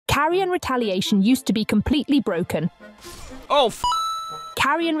Carian Retaliation used to be completely broken. Oh,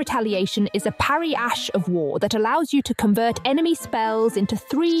 Carian Retaliation is a parry ash of war that allows you to convert enemy spells into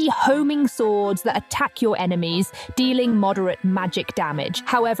 3 homing swords that attack your enemies, dealing moderate magic damage.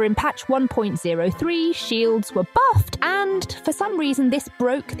 However, in patch 1.03, shields were buffed, and for some reason this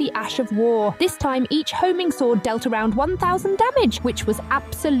broke the Ash of War. This time, each homing sword dealt around 1000 damage, which was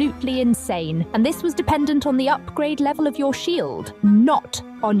absolutely insane. And this was dependent on the upgrade level of your shield, not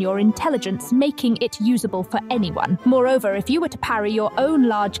on your intelligence, making it usable for anyone. Moreover, if you were to parry your own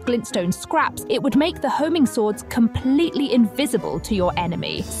large glintstone scraps, it would make the homing swords completely invisible to your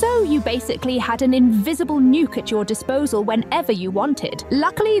enemy. So you basically had an invisible nuke at your disposal whenever you wanted.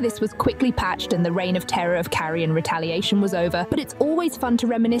 Luckily, this was quickly patched and the reign of terror of Carian Retaliation was over, but it's always fun to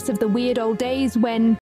reminisce of the weird old days when